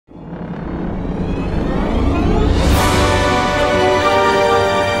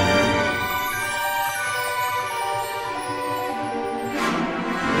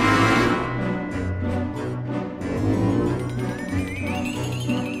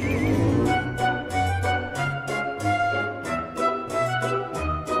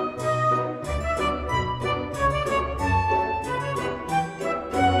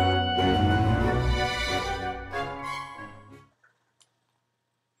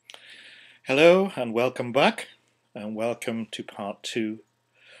Hello and welcome back, and welcome to part 2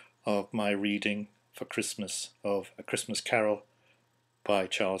 of my reading for Christmas of A Christmas Carol by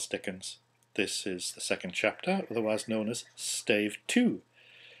Charles Dickens. This is the second chapter, otherwise known as Stave 2.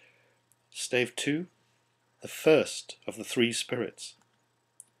 Stave 2, the first of the three spirits.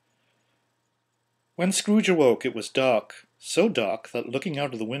 When Scrooge awoke it was dark, so dark that looking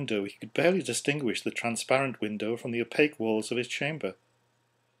out of the window he could barely distinguish the transparent window from the opaque walls of his chamber.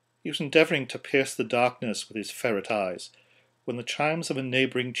 He was endeavouring to pierce the darkness with his ferret eyes, when the chimes of a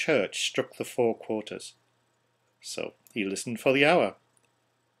neighbouring church struck the 4 quarters. So he listened for the hour.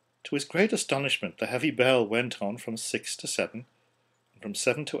 To his great astonishment, the heavy bell went on from 6 to 7, and from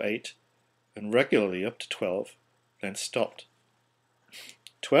 7 to 8, and regularly up to 12, then stopped.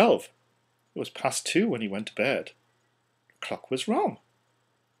 12! It was past 2 when he went to bed. The clock was wrong.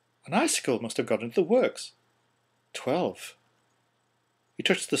 An icicle must have got into the works. 12. He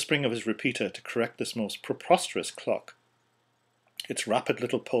touched the spring of his repeater to correct this most preposterous clock. Its rapid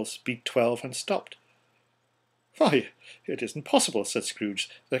little pulse beat 12 and stopped. "Why, it isn't possible," said Scrooge,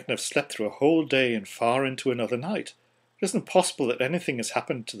 "that I can have slept through a whole day and far into another night. It isn't possible that anything has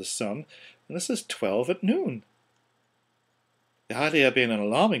happened to the sun, and this is 12 at noon." The idea being an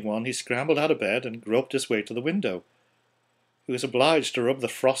alarming one, he scrambled out of bed and groped his way to the window. He was obliged to rub the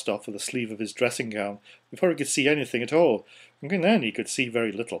frost off with the sleeve of his dressing gown before he could see anything at all, and even then he could see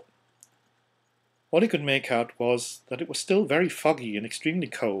very little. All he could make out was that it was still very foggy and extremely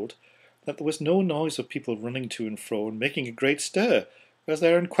cold, that there was no noise of people running to and fro and making a great stir, as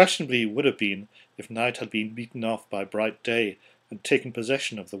there unquestionably would have been if night had been beaten off by bright day and taken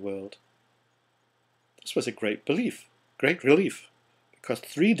possession of the world. This was a great relief, because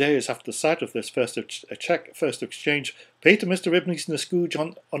 3 days after the sight of this first exchange paid to Mr. Ebenezer Scrooge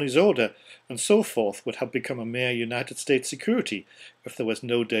on his order, and so forth, would have become a mere United States security if there was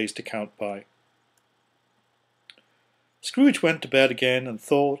no days to count by. Scrooge went to bed again and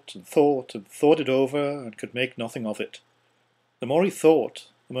thought it over, and could make nothing of it. The more he thought,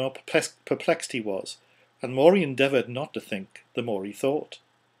 the more perplexed he was, and the more he endeavoured not to think, the more he thought.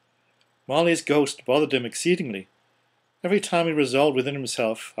 Marley's ghost bothered him exceedingly. Every time he resolved within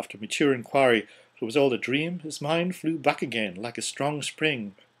himself, after mature inquiry, that it was all a dream, his mind flew back again, like a strong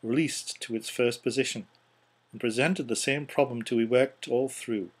spring released to its first position, and presented the same problem to be worked all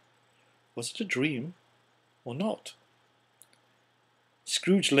through. Was it a dream or not?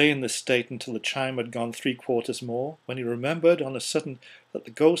 Scrooge lay in this state until the chime had gone 3 quarters more, when he remembered on a sudden that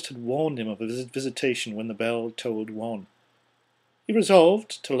the ghost had warned him of his visitation when the bell tolled 1. He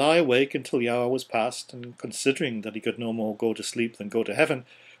resolved to lie awake until the hour was past, and considering that he could no more go to sleep than go to heaven,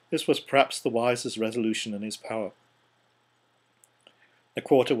 this was perhaps the wisest resolution in his power. The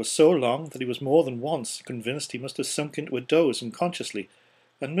quarter was so long that he was more than once convinced he must have sunk into a doze unconsciously,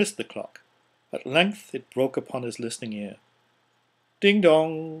 and missed the clock. At length it broke upon his listening ear.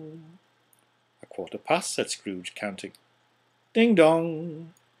 "Ding-dong!" "A quarter past," said Scrooge, counting.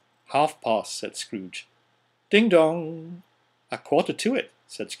 "Ding-dong!" "Half-past," said Scrooge. "Ding-dong!" "A quarter to it,"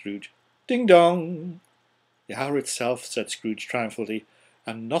 said Scrooge. "Ding-dong!" "The hour itself," said Scrooge triumphantly,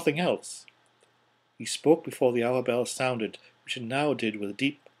 "and nothing else." He spoke before the hour bell sounded, which it now did with a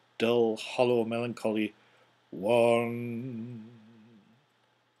deep, dull, hollow, melancholy 1.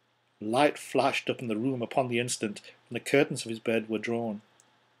 Light flashed up in the room upon the instant, and the curtains of his bed were drawn.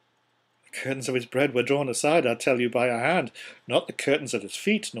 The curtains of his bed were drawn aside, I tell you, by a hand, not the curtains at his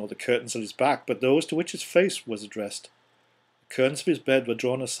feet, nor the curtains at his back, but those to which his face was addressed. The curtains of his bed were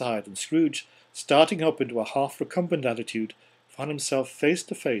drawn aside, and Scrooge, starting up into a half-recumbent attitude, found himself face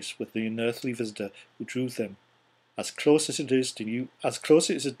to face with the unearthly visitor who drew them, as close as it is to you, as close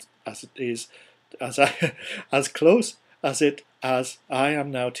as I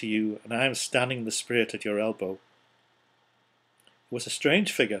am now to you, and I am standing in the spirit at your elbow. It was a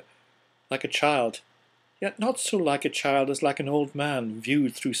strange figure, like a child, yet not so like a child as like an old man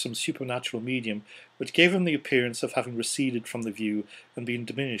viewed through some supernatural medium, which gave him the appearance of having receded from the view and been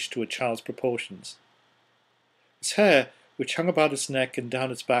diminished to a child's proportions. His hair, which hung about its neck and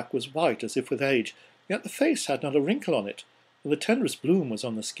down its back, was white as if with age, yet the face had not a wrinkle on it, and the tenderest bloom was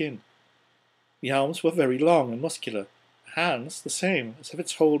on the skin. The arms were very long and muscular, the hands the same, as if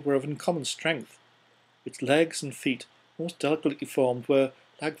its hold were of uncommon strength. Its legs and feet, most delicately formed, were,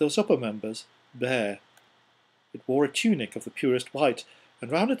 like those upper members, bare. It wore a tunic of the purest white, and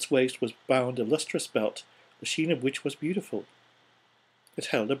round its waist was bound a lustrous belt, the sheen of which was beautiful. It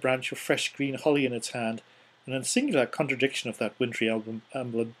held a branch of fresh green holly in its hand, and in singular contradiction of that wintry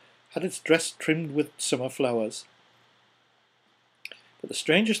emblem, had its dress trimmed with summer flowers. But the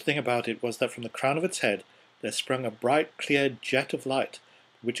strangest thing about it was that from the crown of its head there sprung a bright, clear jet of light,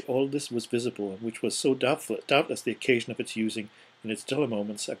 which all this was visible, and which was so doubtless the occasion of its using, in its duller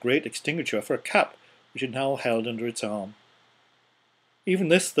moments, a great extinguisher for a cap which it now held under its arm. Even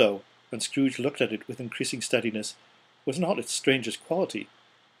this, though, when Scrooge looked at it with increasing steadiness, was not its strangest quality.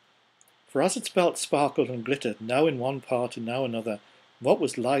 For as its belt sparkled and glittered, now in one part and now another, what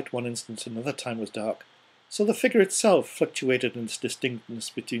was light one instant, another time was dark, so the figure itself fluctuated in its distinctness,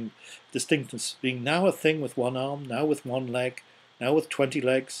 being now a thing with one arm, now with one leg, now with 20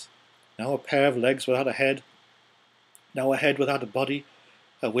 legs, now a pair of legs without a head, now a head without a body,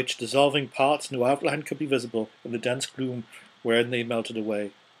 of which dissolving parts no outline could be visible in the dense gloom wherein they melted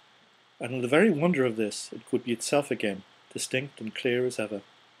away. And in the very wonder of this, it could be itself again, distinct and clear as ever.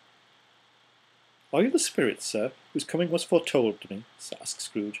 "Are you the spirit, sir, whose coming was foretold to me?" asked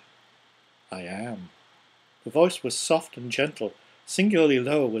Scrooge. "I am." The voice was soft and gentle, singularly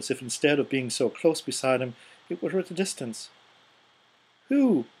low, as if instead of being so close beside him, it were at a distance.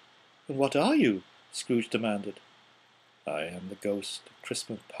 "Who and what are you?" Scrooge demanded. "I am the ghost of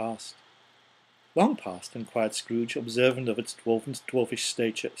Christmas past." "Long past?" inquired Scrooge, observant of its dwarfish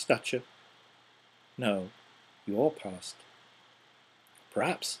stature. "No, your past."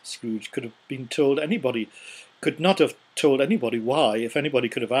 Perhaps Scrooge could not have told anybody why, if anybody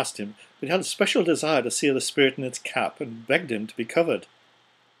could have asked him, but he had a special desire to see the spirit in its cap, and begged him to be covered.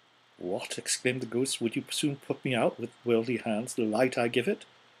 "What!" exclaimed the ghost, "would you soon put me out with worldly hands, the light I give it?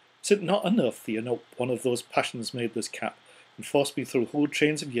 Is it not enough that one of those passions made this cap, and forced me through whole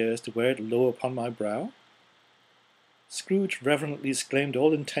trains of years to wear it low upon my brow?" Scrooge reverently disclaimed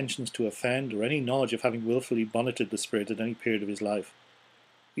all intentions to offend, or any knowledge of having wilfully bonneted the spirit at any period of his life.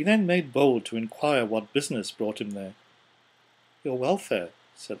 He then made bold to inquire what business brought him there. "Your welfare,"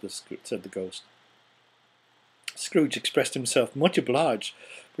 said the ghost. Scrooge expressed himself much obliged,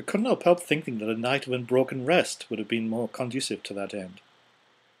 but could not help thinking that a night of unbroken rest would have been more conducive to that end.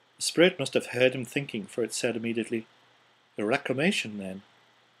 The spirit must have heard him thinking, for it said immediately, "A reclamation, then.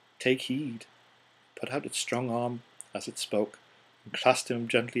 Take heed." It put out its strong arm as it spoke, and clasped him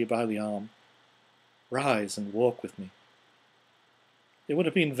gently by the arm. "Rise and walk with me." It would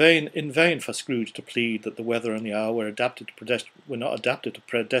have been in vain for Scrooge to plead that the weather and the hour were not adapted to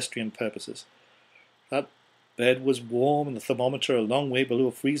pedestrian purposes. That bed was warm and the thermometer a long way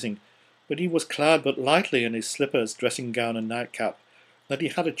below freezing, but he was clad but lightly in his slippers, dressing gown, and nightcap, that he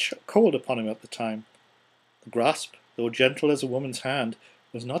had a cold upon him at the time. The grasp, though gentle as a woman's hand,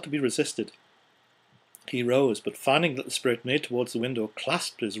 was not to be resisted. He rose, but finding that the spirit made towards the window,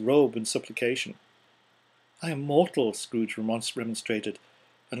 clasped his robe in supplication. "I am mortal," Scrooge remonstrated,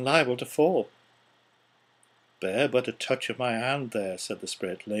 "and liable to fall." "Bear but a touch of my hand there," said the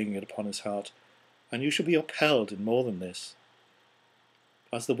spirit, laying it upon his heart, "and you shall be upheld in more than this."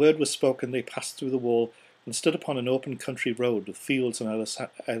 As the word was spoken, they passed through the wall, and stood upon an open country road, with fields on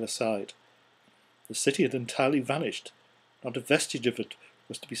either side. The city had entirely vanished. Not a vestige of it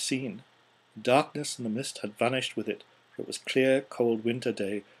was to be seen. The darkness and the mist had vanished with it, for it was clear, cold winter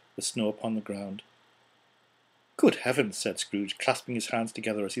day, with snow upon the ground. "Good heavens!" said Scrooge, clasping his hands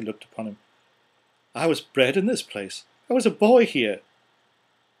together as he looked upon him. "I was bred in this place. I was a boy here."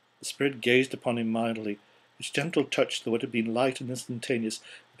 The spirit gazed upon him mildly. Its gentle touch, though it had been light and instantaneous,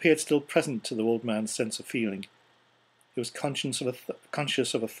 appeared still present to the old man's sense of feeling. He was conscious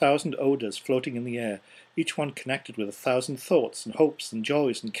of 1,000 odours floating in the air, each one connected with 1,000 thoughts and hopes and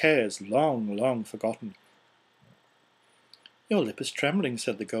joys and cares long, long forgotten. "Your lip is trembling,"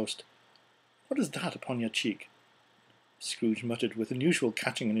 said the ghost. "What is that upon your cheek?" Scrooge muttered with unusual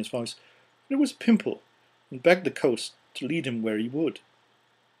catching in his voice that it was a pimple, and begged the ghost to lead him where he would.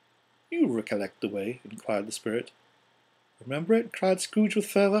 "You recollect the way?" inquired the spirit. "Remember it?" cried Scrooge with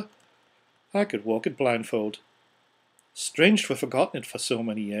fervour. "I could walk it blindfold." "Strange to have forgotten it for so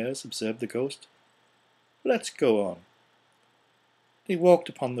many years," observed the ghost. "Let's go on." They walked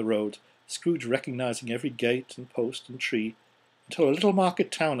upon the road, Scrooge recognizing every gate and post and tree, until a little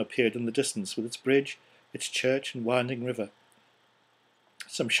market town appeared in the distance, with its bridge, its church, and winding river.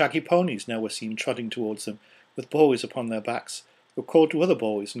 Some shaggy ponies now were seen trotting towards them, with boys upon their backs, who called to other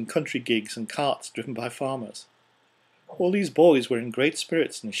boys, and country gigs and carts driven by farmers. All these boys were in great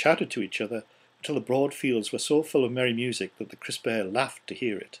spirits, and shouted to each other, until the broad fields were so full of merry music that the crisp air laughed to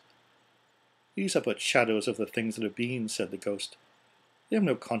hear it. "These are but shadows of the things that have been," said the ghost. "They have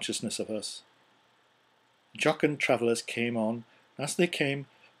no consciousness of us." The jocund travellers came on, and as they came,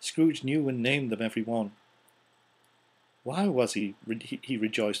 Scrooge knew and named them every one. Why was he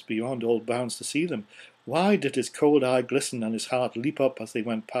rejoiced beyond all bounds to see them? Why did his cold eye glisten and his heart leap up as they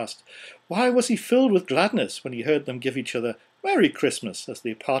went past? Why was he filled with gladness when he heard them give each other "Merry Christmas" as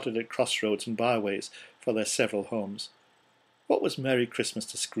they parted at crossroads and byways for their several homes? What was Merry Christmas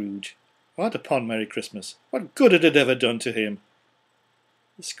to Scrooge? What upon Merry Christmas? What good had it ever done to him?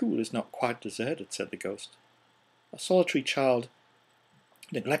 The school is not quite deserted, said the ghost. A solitary child,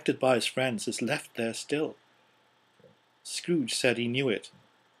 neglected by his friends, is left there still. Scrooge said he knew it.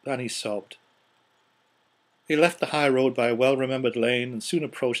 Then he sobbed. He left the high road by a well-remembered lane and soon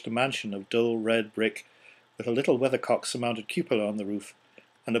approached a mansion of dull red brick with a little weathercock-surmounted cupola on the roof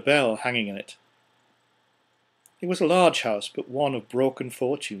and a bell hanging in it. It was a large house, but one of broken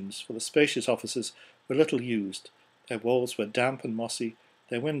fortunes, for the spacious offices were little used. Their walls were damp and mossy,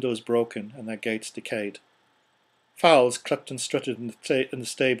 their windows broken, and their gates decayed. Fowls clucked and strutted in the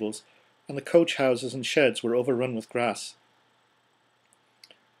stables, and the coach-houses and sheds were overrun with grass.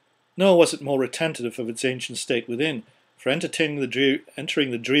 Nor was it more retentive of its ancient state within, for entering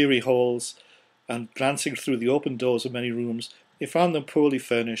the dreary halls and glancing through the open doors of many rooms, they found them poorly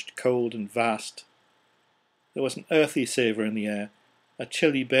furnished, cold, and vast. There was an earthy savour in the air, a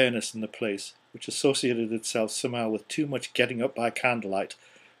chilly bareness in the place, which associated itself somehow with too much getting up by candlelight,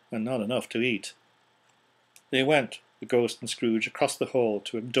 and not enough to eat. They went, the ghost and Scrooge, across the hall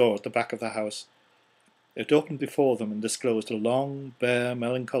to a door at the back of the house. It opened before them and disclosed a long, bare,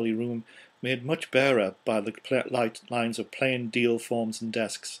 melancholy room made much barer by the light lines of plain deal forms and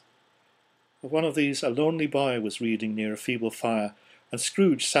desks. Of one of these a lonely boy was reading near a feeble fire, and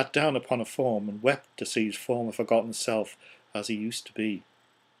Scrooge sat down upon a form and wept to see his former forgotten self as he used to be.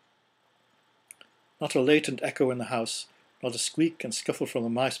 Not a latent echo in the house, not a squeak and scuffle from the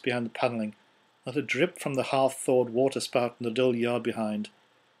mice behind the panelling, not a drip from the half-thawed water-spout in the dull yard behind,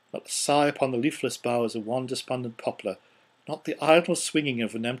 not the sigh upon the leafless boughs of one despondent poplar, not the idle swinging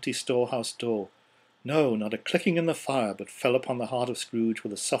of an empty storehouse door. No, not a clicking in the fire, but fell upon the heart of Scrooge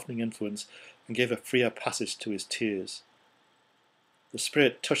with a softening influence, and gave a freer passage to his tears. The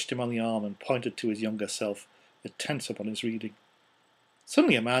spirit touched him on the arm and pointed to his younger self, intent upon his reading.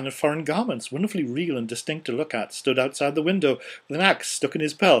 Suddenly a man in foreign garments, wonderfully real and distinct to look at, stood outside the window with an axe stuck in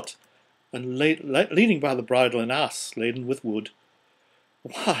his belt, and leading by the bridle an ass laden with wood.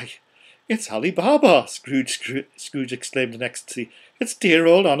 "Why, it's Ali Baba!" Scrooge exclaimed in ecstasy. "It's dear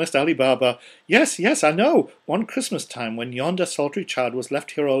old honest Ali Baba. Yes, I know. One Christmas time, when yonder solitary child was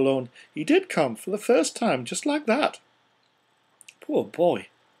left here all alone, he did come, for the first time, just like that." "Poor boy."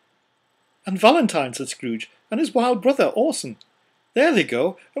 "And Valentine," said Scrooge, "and his wild brother, Orson. There they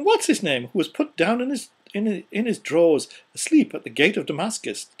go. And what's his name, who was put down in his drawers, asleep at the gate of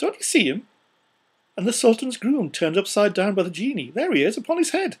Damascus. Don't you see him? And the Sultan's groom turned upside down by the genie. There he is, upon his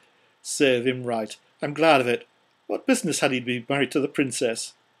head. Serve him right. I'm glad of it. What business had he to be married to the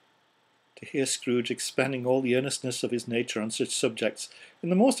princess?" To hear Scrooge expending all the earnestness of his nature on such subjects, in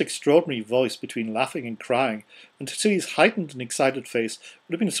the most extraordinary voice between laughing and crying, and to see his heightened and excited face,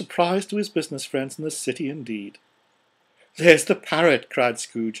 would have been a surprise to his business friends in the city indeed. "There's the parrot," cried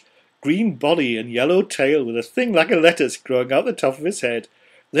Scrooge. "Green body and yellow tail, with a thing like a lettuce growing out the top of his head.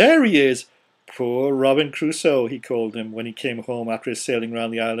 There he is. Poor Robin Crusoe, he called him when he came home after his sailing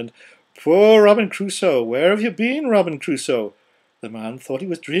round the island. Poor Robin Crusoe, where have you been, Robin Crusoe? The man thought he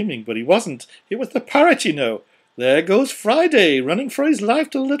was dreaming, but he wasn't. It was the parrot, you know. There goes Friday, running for his life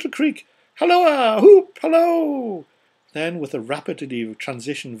to the little creek. Halloa! Whoop! Hallo!" Then, with a rapidity of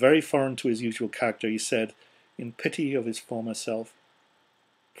transition very foreign to his usual character, he said, in pity of his former self,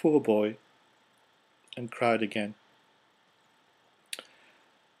 "Poor boy," and cried again.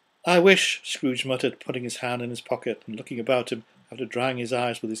 "I wish," Scrooge muttered, putting his hand in his pocket and looking about him after drying his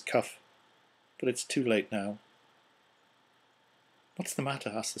eyes with his cuff. "But it's too late now." "What's the matter?"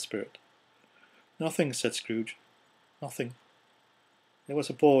 asked the spirit. "Nothing," said Scrooge. "Nothing. There was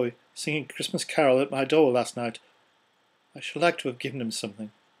a boy singing a Christmas carol at my door last night. I should like to have given him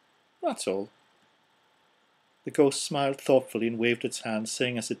something. That's all." The ghost smiled thoughtfully and waved its hand,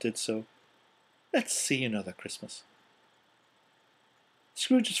 saying as it did so, "Let's see another Christmas."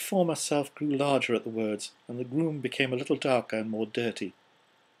 Scrooge's former self grew larger at the words, and the room became a little darker and more dirty.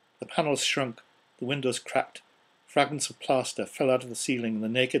 The panels shrunk, the windows cracked, fragments of plaster fell out of the ceiling, and the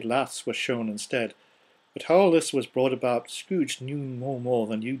naked laths were shown instead. But how all this was brought about, Scrooge knew no more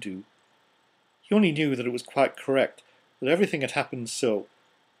than you do. He only knew that it was quite correct, that everything had happened so,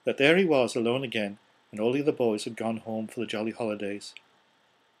 that there he was alone again, and all the other boys had gone home for the jolly holidays.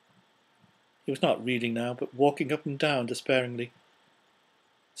 He was not reading now, but walking up and down despairingly.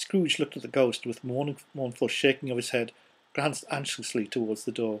 Scrooge looked at the ghost with mournful shaking of his head, glanced anxiously towards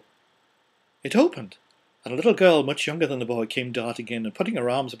the door. It opened, and a little girl much younger than the boy came darting in, and putting her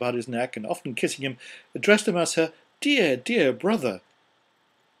arms about his neck and often kissing him, addressed him as her "dear, dear brother."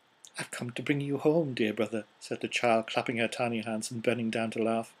 "I've come to bring you home, dear brother," said the child, clapping her tiny hands and bending down to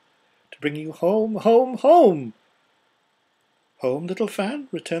laugh. "To bring you home, home, home!" Home, little Fan?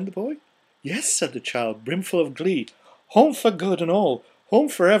 Returned the boy. Yes, said the child, brimful of glee. Home for good and all. Home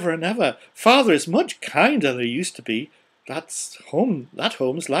for ever and ever. Father is much kinder than he used to be. That's home. That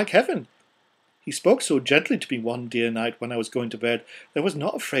home's like heaven. He spoke so gently to me one dear night when I was going to bed that I was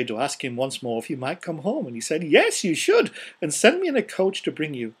not afraid to ask him once more if he might come home, and he said, yes, you should, and send me in a coach to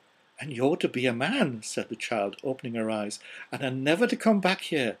bring you. And you're to be a man, said the child, opening her eyes, and are never to come back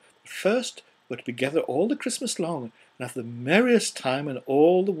here. But first, we're to be together all the Christmas long, and have the merriest time in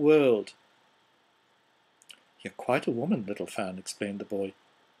all the world. You're quite a woman, little Fan, explained the boy.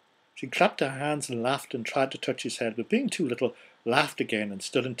 She clapped her hands and laughed and tried to touch his head, but being too little, laughed again and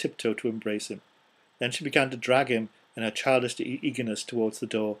stood on tiptoe to embrace him. Then she began to drag him in her childish eagerness towards the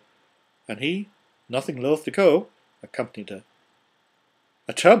door, and he, nothing loath to go, accompanied her.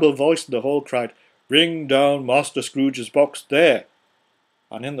 A terrible voice in the hall cried, "Bring down Master Scrooge's box there!"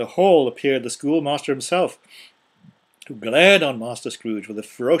 And in the hall appeared the schoolmaster himself, who glared on Master Scrooge with a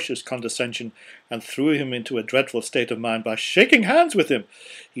ferocious condescension and threw him into a dreadful state of mind by shaking hands with him.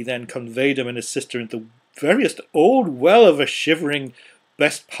 He then conveyed him and his sister into the veriest old well of a shivering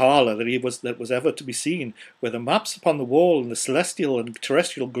best parlour that was ever to be seen, where the maps upon the wall and the celestial and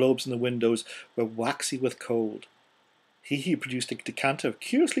terrestrial globes in the windows were waxy with cold. He produced a decanter of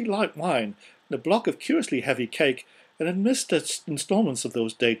curiously light wine and a block of curiously heavy cake, and administered instalments of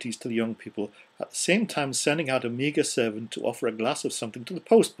those deities to the young people, at the same time sending out a meagre servant to offer a glass of something to the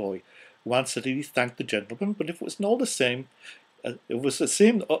postboy, who answered that he thanked the gentleman, but if it was all the same, it was the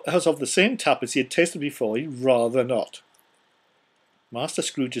same as of the same tap as he had tasted before, he'd rather not. Master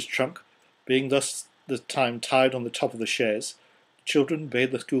Scrooge's trunk being thus the time tied on the top of the chaise, the children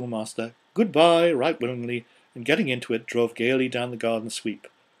bade the schoolmaster good-bye right willingly, and getting into it, drove gaily down the garden sweep,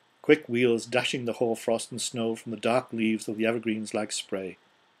 quick wheels dashing the hoar frost and snow from the dark leaves of the evergreens like spray.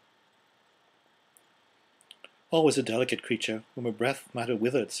 Always a delicate creature, whom a breath might have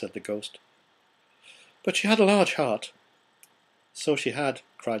withered, said the ghost. But she had a large heart. So she had,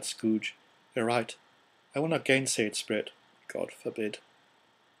 cried Scrooge. You're right. I will not gainsay it, Spirit. God forbid.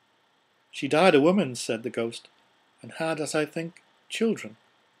 She died a woman, said the ghost, and had, as I think, children.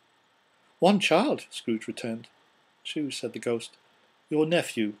 One child, Scrooge returned. True, said the ghost. Your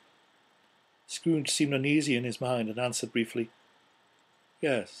nephew. Scrooge seemed uneasy in his mind, and answered briefly,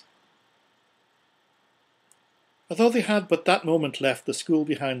 Yes. Although they had but that moment left the school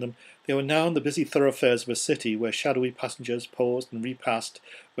behind them, they were now in the busy thoroughfares of a city, where shadowy passengers paused and repassed,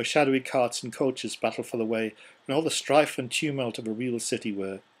 where shadowy carts and coaches battled for the way, and all the strife and tumult of a real city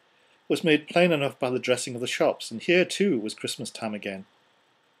were. It was made plain enough by the dressing of the shops, and here, too, was Christmas time again.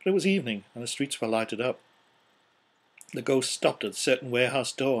 But it was evening, and the streets were lighted up. The ghost stopped at a certain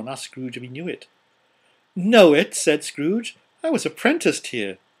warehouse door and asked Scrooge if he knew it. Know it, said Scrooge. I was apprenticed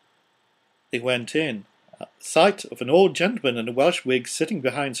here. They went in, at the sight of an old gentleman in a Welsh wig sitting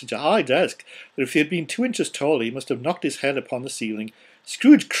behind such a high desk that if he had been 2 inches taller he must have knocked his head upon the ceiling.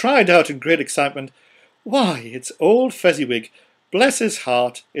 Scrooge cried out in great excitement, Why, it's old Fezziwig! Bless his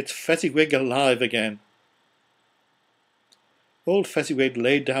heart, it's Fezziwig alive again! Old Fezziwig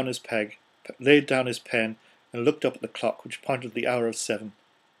laid down his pen, and looked up at the clock, which pointed the hour of 7.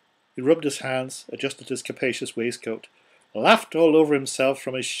 He rubbed his hands, adjusted his capacious waistcoat, laughed all over himself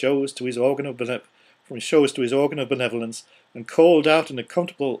from his shows to his organ of benevolence, and called out in a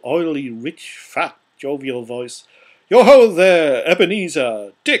comfortable, oily, rich, fat, jovial voice, Yo-ho there,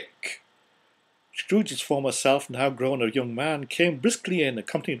 Ebenezer! Dick! Scrooge's former self, now grown a young man, came briskly in,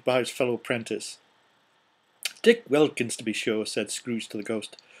 accompanied by his fellow apprentice. Dick Wilkins, to be sure, said Scrooge to the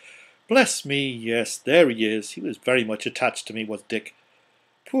ghost. Bless me, yes, there he is. He was very much attached to me, was Dick.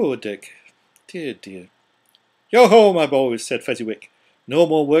 Poor Dick. Dear, dear. Yo-ho, my boys, said Fezziwig. No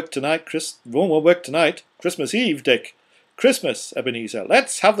more work tonight, Christmas Eve, Dick. Christmas, Ebenezer.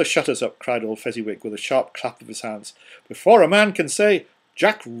 Let's have the shutters up, cried old Fezziwig with a sharp clap of his hands, before a man can say,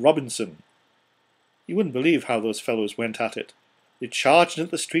 Jack Robinson. You wouldn't believe how those fellows went at it. They charged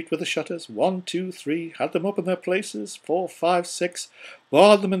into the street with the shutters, 1, 2, 3, had them up in their places, 4, 5, 6,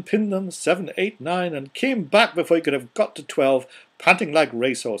 barred them and pinned them, 7, 8, 9, and came back before he could have got to 12, panting like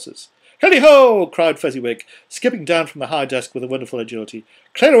racehorses. Hilly-ho! Cried Fezziwig, skipping down from the high desk with a wonderful agility.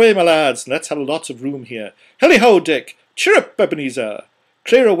 Clear away, my lads, and let's have lots of room here. Hilly-ho, Dick! Chirrup, Ebenezer!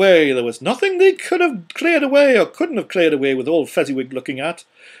 Clear away! There was nothing they could have cleared away or couldn't have cleared away with old Fezziwig looking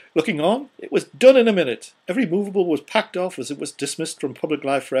on. It was done in a minute. Every movable was packed off as it was dismissed from public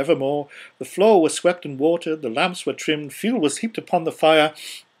life for evermore. The floor was swept and watered, the lamps were trimmed, fuel was heaped upon the fire,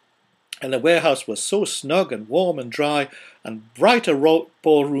 and the warehouse was so snug and warm and dry and bright a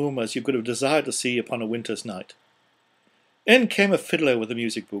ballroom as you could have desired to see upon a winter's night. In came a fiddler with a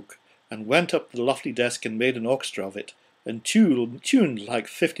music book, and went up to the lofty desk and made an orchestra of it, and tuned like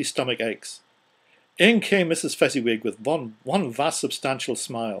 50 stomach aches. In came Mrs. Fezziwig with one vast substantial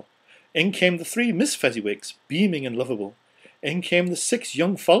smile. In came the 3 Miss Fezziwigs, beaming and lovable. In came the 6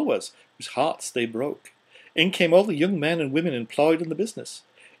 young followers, whose hearts they broke. In came all the young men and women employed in the business.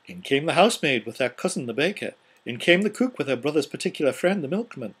 In came the housemaid with her cousin the baker. In came the cook with her brother's particular friend the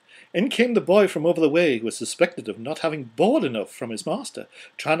milkman. In came the boy from over the way, who was suspected of not having board enough from his master,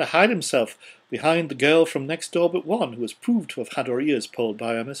 trying to hide himself behind the girl from next door but one, who was proved to have had her ears pulled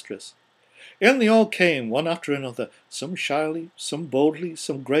by her mistress. In they all came, one after another, some shyly, some boldly,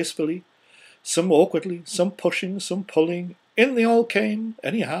 some gracefully, some awkwardly, some pushing, some pulling. In they all came,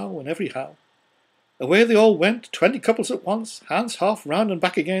 anyhow and everyhow. Away they all went, 20 couples at once, hands half round and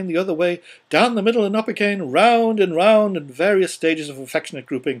back again the other way, down the middle and up again, round, in various stages of affectionate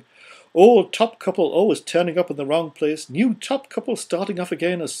grouping. Old top couple always turning up in the wrong place, new top couple starting off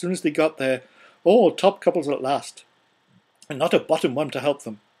again as soon as they got there, all top couples at last, and not a bottom one to help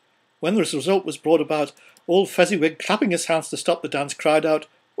them. When the result was brought about, old Fezziwig, clapping his hands to stop the dance, cried out,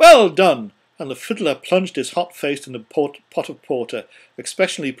 "Well done!" and the fiddler plunged his hot face in a pot of porter,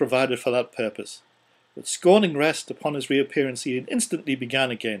 especially provided for that purpose. With scorning rest upon his reappearance, he instantly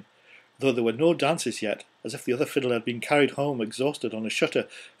began again, though there were no dances yet, as if the other fiddler had been carried home exhausted on a shutter,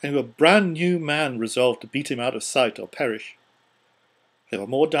 and a brand new man resolved to beat him out of sight or perish. There were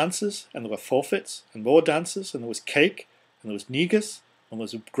more dances, and there were forfeits, and more dances, and there was cake, and there was negus, and there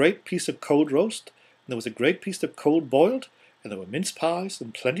was a great piece of cold roast, and there was a great piece of cold boiled, and there were mince pies,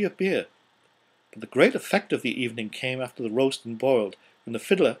 and plenty of beer. But the great effect of the evening came after the roast and boiled, when the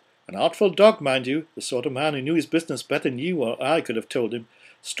fiddler, an artful dog, mind you, the sort of man who knew his business better than you or I could have told him,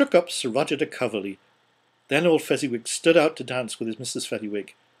 struck up Sir Roger de Coverley. Then old Fezziwig stood out to dance with his Mrs.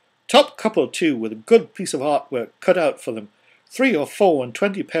 Fezziwig. Top couple, too, with a good piece of artwork cut out for them. 3 or 4 and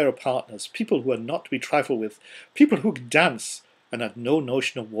 20 pair of partners, people who were not to be trifled with, people who could dance, and had no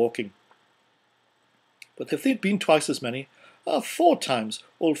notion of walking. But if they'd been twice as many, 4 times,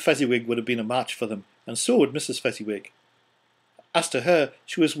 old Fezziwig would have been a match for them, and so would Mrs. Fezziwig. As to her,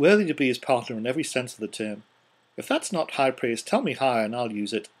 she was worthy to be his partner in every sense of the term. If that's not high praise, tell me higher, and I'll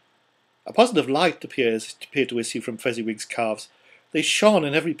use it. A positive light appeared to issue from Fezziwig's calves. They shone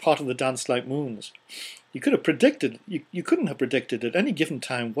in every part of the dance like moons. You couldn't have predicted at any given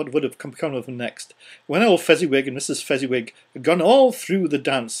time what would have come of them next. When old Fezziwig and Mrs. Fezziwig had gone all through the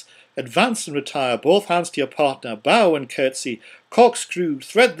dance, advance and retire, both hands to your partner, bow and curtsy, corkscrew,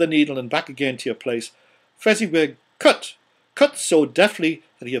 thread the needle, and back again to your place, Fezziwig cut so deftly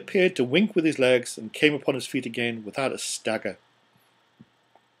that he appeared to wink with his legs and came upon his feet again without a stagger.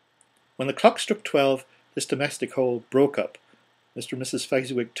 When the clock struck 12, this domestic hole broke up. Mr. and Mrs.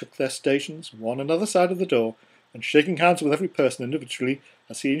 Fezziwig took their stations, one on either side of the door, and shaking hands with every person individually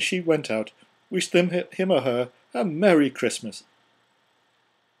as he and she went out, wished him or her a Merry Christmas.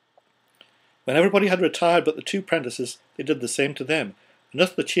 When everybody had retired but the 2 apprentices, they did the same to them, and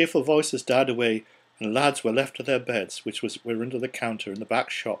thus the cheerful voices died away, and the lads were left to their beds, which were under the counter in the back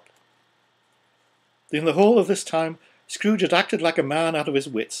shop. In the whole of this time, Scrooge had acted like a man out of his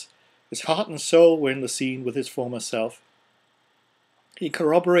wits. His heart and soul were in the scene with his former self. He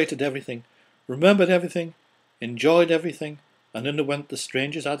corroborated everything, remembered everything, enjoyed everything, and underwent the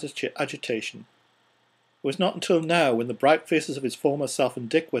strangest agitation. It was not until now, when the bright faces of his former self and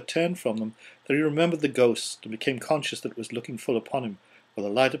Dick were turned from them, that he remembered the ghost, and became conscious that it was looking full upon him, while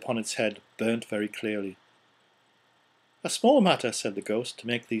the light upon its head burnt very clearly. "A small matter," said the ghost, "to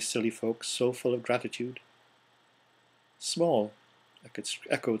make these silly folks so full of gratitude." "Small,"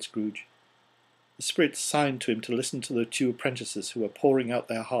 echoed Scrooge. The spirit signed to him to listen to the 2 apprentices who were pouring out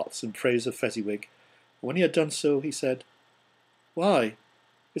their hearts in praise of Fezziwig. When he had done so, he said, "Why,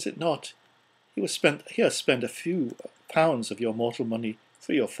 is it not? He has spent a few pounds of your mortal money,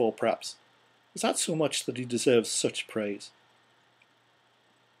 3 or 4 perhaps. Is that so much that he deserves such praise?"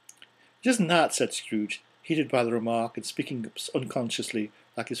 "It isn't that," said Scrooge, heated by the remark, and speaking unconsciously,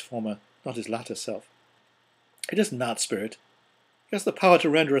 like his former, not his latter self. "It isn't that, spirit. He has the power to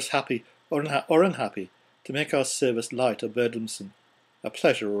render us happy or unhappy, to make our service light or burdensome, a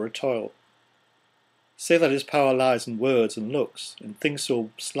pleasure or a toil. Say that his power lies in words and looks, in things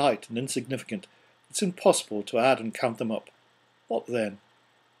so slight and insignificant, it's impossible to add and count them up. What then?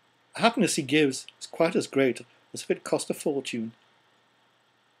 The happiness he gives is quite as great as if it cost a fortune."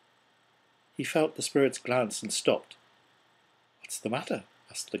 He felt the spirit's glance and stopped. "What's the matter?"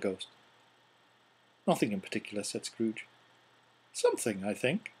 asked the ghost. "Nothing in particular," said Scrooge. "Something, I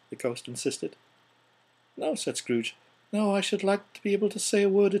think," the ghost insisted. "No," said Scrooge. "No, I should like to be able to say a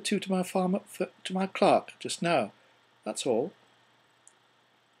word or 2 to my clerk just now. That's all."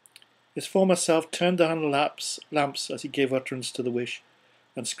 His former self turned down the lamps as he gave utterance to the wish,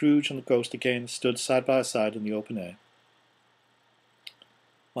 and Scrooge and the ghost again stood side by side in the open air.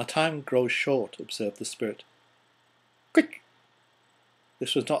 "My time grows short," observed the spirit. "Quick!"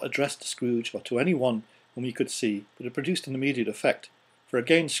 This was not addressed to Scrooge or to any one whom he could see, but it produced an immediate effect, for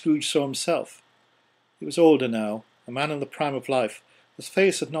again Scrooge saw himself. He was older now, a man in the prime of life. His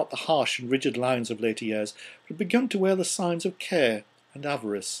face had not the harsh and rigid lines of later years, but had begun to wear the signs of care and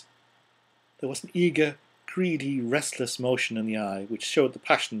avarice. There was an eager, greedy, restless motion in the eye, which showed the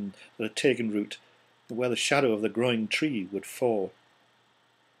passion that had taken root, and where the shadow of the growing tree would fall.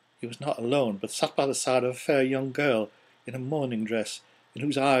 He was not alone, but sat by the side of a fair young girl in a mourning dress, in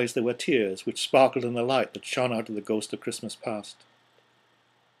whose eyes there were tears, which sparkled in the light that shone out of the ghost of Christmas past.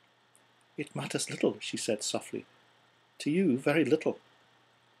 "It matters little," she said softly. "To you, very little.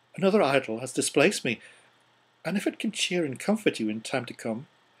 Another idol has displaced me, and if it can cheer and comfort you in time to come,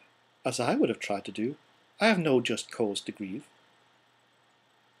 as I would have tried to do, I have no just cause to grieve."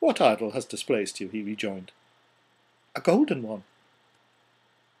 "What idol has displaced you?" he rejoined. "A golden one."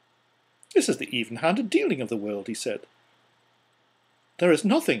 "This is the even-handed dealing of the world," he said. "There is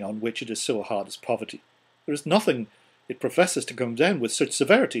nothing on which it is so hard as poverty. There is nothing it professes to condemn with such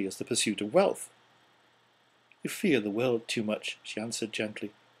severity as the pursuit of wealth." "You fear the world too much," she answered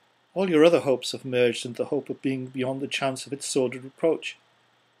gently. "All your other hopes have merged into the hope of being beyond the chance of its sordid reproach.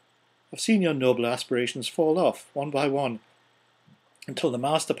 I've seen your nobler aspirations fall off, one by one, until the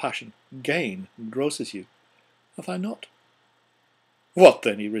master passion, gain, engrosses you. Have I not?" "What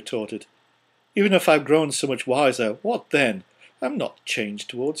then?" he retorted. "Even if I've grown so much wiser, what then? I'm not changed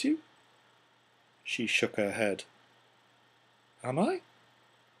towards you." She shook her head. "Am I?"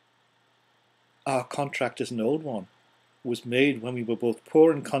 "Our contract is an old one. It was made when we were both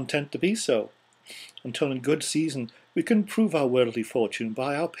poor and content to be so, until in good season we can improve our worldly fortune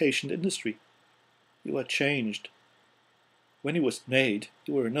by our patient industry. You are changed. When it was made,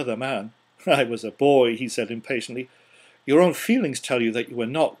 you were another man." "I was a boy," he said impatiently. "Your own feelings tell you that you are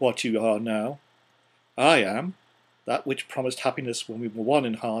not what you are now. I am. That which promised happiness when we were one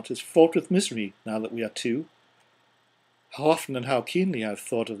in heart is fraught with misery now that we are two. How often and how keenly I have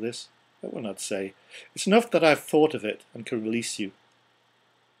thought of this, I will not say. It's enough that I have thought of it and can release you."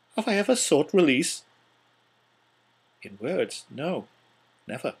 "Have I ever sought release?" "In words, no,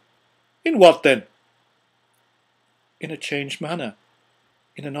 never." "In what then?" "In a changed manner,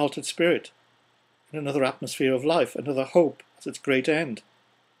 in an altered spirit, in another atmosphere of life, another hope as its great end,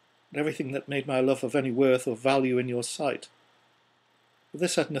 and everything that made my love of any worth or value in your sight." "But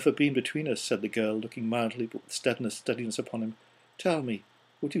this had never been between us," said the girl, looking mildly but with steadiness upon him. "Tell me,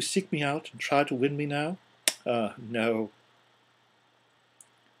 would you seek me out and try to win me now?" "Ah, no."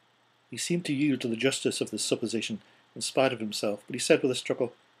 He seemed to yield to the justice of this supposition, in spite of himself, but he said with a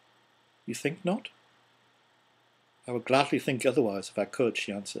struggle, "You think not?" "I would gladly think otherwise if I could,"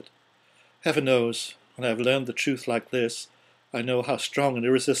 she answered. "Heaven knows, when I have learned the truth like this, I know how strong and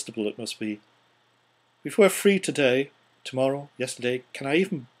irresistible it must be. If we were free today, tomorrow, yesterday, can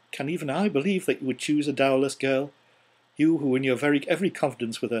even I believe that you would choose a dowerless girl, you who in your every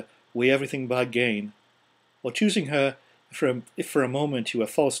confidence with her weigh everything by gain, or choosing her, if for a moment you were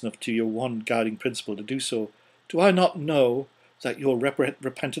false enough to your one guiding principle to do so, do I not know that your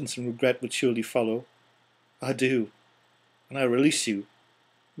repentance and regret would surely follow? I do, and I release you,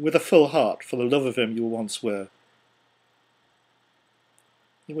 with a full heart, for the love of him you once were."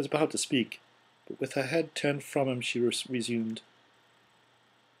 He was about to speak, but with her head turned from him she resumed.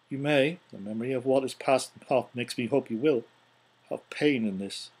 "You may, the memory of what is past half makes me hope you will, have pain in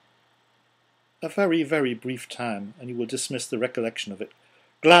this. A very, very brief time, and you will dismiss the recollection of it,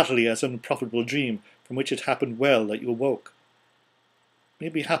 gladly as an unprofitable dream from which it happened well that you awoke. You may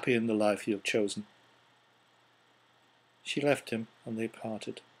be happy in the life you have chosen." She left him, and they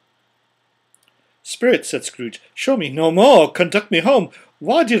parted. "Spirit," said Scrooge, "show me no more. Conduct me home.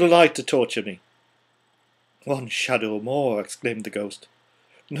 Why do you delight to torture me?" "One shadow more," exclaimed the ghost.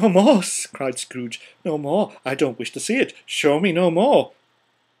 "No more," cried Scrooge. "No more. I don't wish to see it. Show me no more."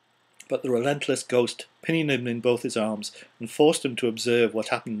 But the relentless ghost pinioned him in both his arms, and forced him to observe what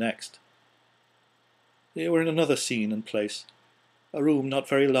happened next. They were in another scene and place. A room not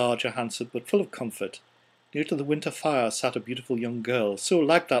very large or handsome, but full of comfort. Near to the winter fire sat a beautiful young girl, so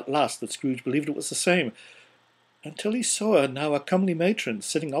like that last that Scrooge believed it was the same, until he saw her, now a comely matron,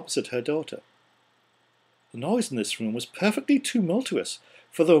 sitting opposite her daughter. The noise in this room was perfectly tumultuous,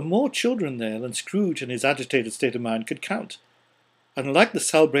 for there were more children there than Scrooge in his agitated state of mind could count. And like the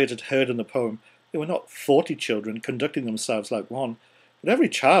celebrated herd in the poem, there were not 40 children conducting themselves like one, but every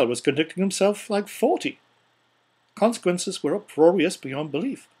child was conducting himself like 40. Consequences were uproarious beyond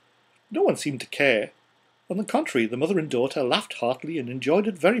belief. No one seemed to care. On the contrary, the mother and daughter laughed heartily and enjoyed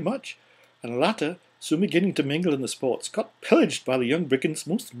it very much, and the latter, soon beginning to mingle in the sports, got pillaged by the young brigands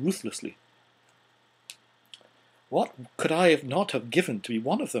most ruthlessly. What could I not have given to be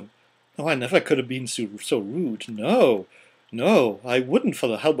one of them? No, I never could have been so rude. No, no, I wouldn't for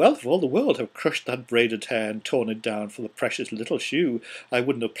the wealth of all the world have crushed that braided hair and torn it down for the precious little shoe. I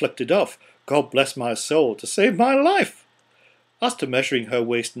wouldn't have plucked it off, God bless my soul, to save my life. As to measuring her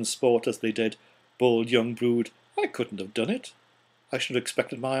waist in sport as they did, bold young brood, I couldn't have done it. I should have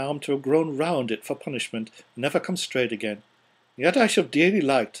expected my arm to have grown round it for punishment, and never come straight again. Yet I should have dearly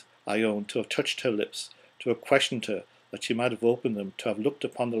liked, I own, to have touched her lips, to have questioned her, that she might have opened them, to have looked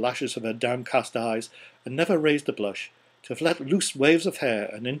upon the lashes of her downcast eyes, and never raised a blush, to have let loose waves of hair,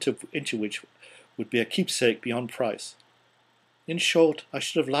 and into which would be a keepsake beyond price. In short, I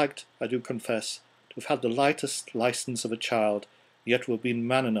should have liked, I do confess, to have had the lightest licence of a child, yet to have been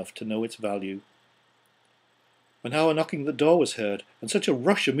man enough to know its value. When our knocking at the door was heard, and such a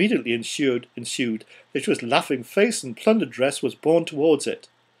rush immediately ensued that his laughing face and plundered dress was borne towards it,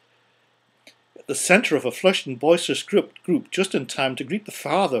 at the centre of a flushed and boisterous group just in time to greet the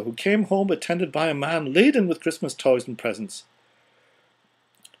father, who came home attended by a man laden with Christmas toys and presents.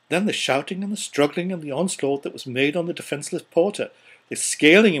 Then the shouting and the struggling and the onslaught that was made on the defenceless porter, the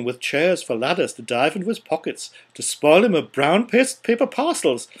scaling him with chairs for ladders to dive into his pockets, to spoil him of brown paper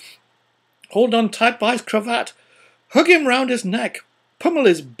parcels, hold on tight by his cravat, hug him round his neck, pummel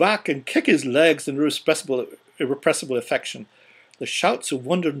his back, and kick his legs in irrepressible affection. The shouts of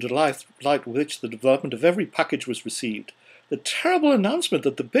wonder and delight with which the development of every package was received. The terrible announcement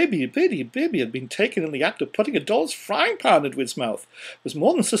that the baby had been taken in the act of putting a doll's frying pan into its mouth, was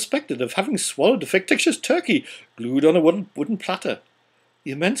more than suspected of having swallowed a fictitious turkey glued on a wooden platter.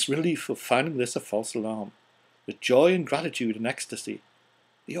 The immense relief of finding this a false alarm. The joy and gratitude and ecstasy.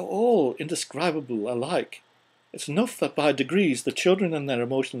 They are all indescribable alike. It's enough that by degrees the children and their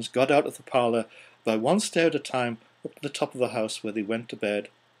emotions got out of the parlour, by one stair at a time, up to the top of the house where they went to bed,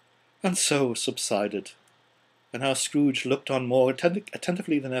 and so subsided. And how Scrooge looked on more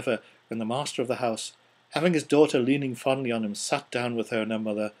attentively than ever when the master of the house, having his daughter leaning fondly on him, sat down with her and her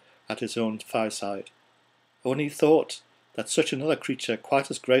mother at his own fireside. When he thought that such another creature, quite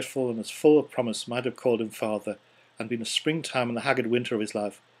as grateful and as full of promise, might have called him father, and been a springtime in the haggard winter of his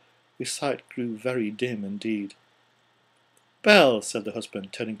life, his sight grew very dim indeed. "Belle," said the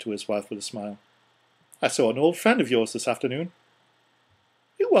husband, turning to his wife with a smile, "I saw an old friend of yours this afternoon."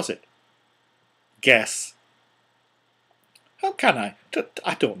 "Who was it?" "Guess." "How can I?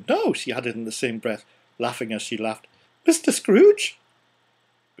 I don't know," she added in the same breath, laughing as she laughed. "Mr. Scrooge?"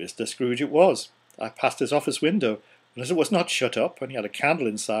 "Mr. Scrooge it was. I passed his office window, and as it was not shut up, and he had a candle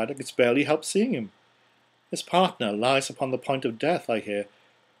inside, I could barely help seeing him. His partner lies upon the point of death, I hear,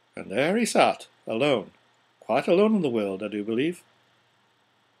 and there he sat, alone, quite alone in the world, I do believe."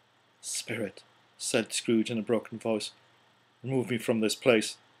 "Spirit," said Scrooge in a broken voice, "remove me from this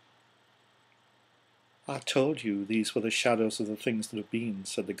place." "I told you these were the shadows of the things that have been,"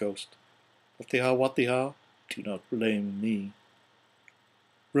 said the ghost. "That they are what they are, do not blame me."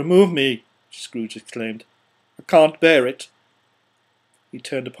 "Remove me," Scrooge exclaimed. "I can't bear it." He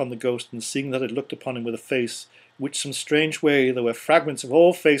turned upon the ghost, and seeing that it looked upon him with a face in which some strange way there were fragments of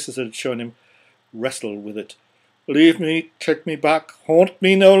all faces that had shown him, wrestled with it. "Leave me, take me back, haunt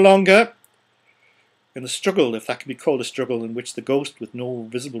me no longer." In the struggle, if that can be called a struggle, in which the ghost, with no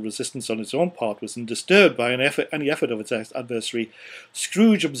visible resistance on its own part, was undisturbed by any effort of its adversary,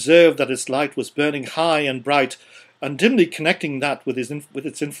 Scrooge observed that its light was burning high and bright, and dimly connecting that with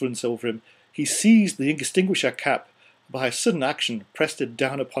its influence over him, he seized the extinguisher cap, and by a sudden action pressed it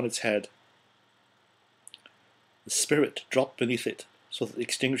down upon its head. The spirit dropped beneath it, so that the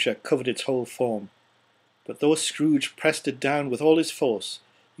extinguisher covered its whole form. But though Scrooge pressed it down with all his force,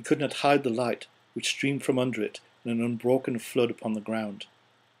 he could not hide the light which streamed from under it in an unbroken flood upon the ground.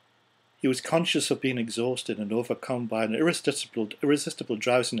 He was conscious of being exhausted and overcome by an irresistible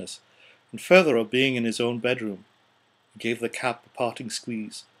drowsiness, and further of being in his own bedroom. He gave the cap a parting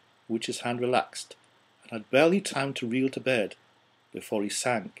squeeze, which his hand relaxed, and had barely time to reel to bed before he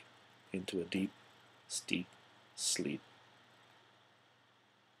sank into a deep, steep sleep.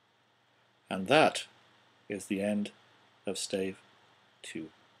 And that is the end of Stave 2.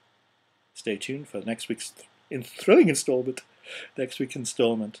 Stay tuned for next week's thrilling installment,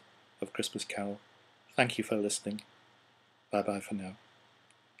 of Christmas Carol. Thank you for listening. Bye-bye for now.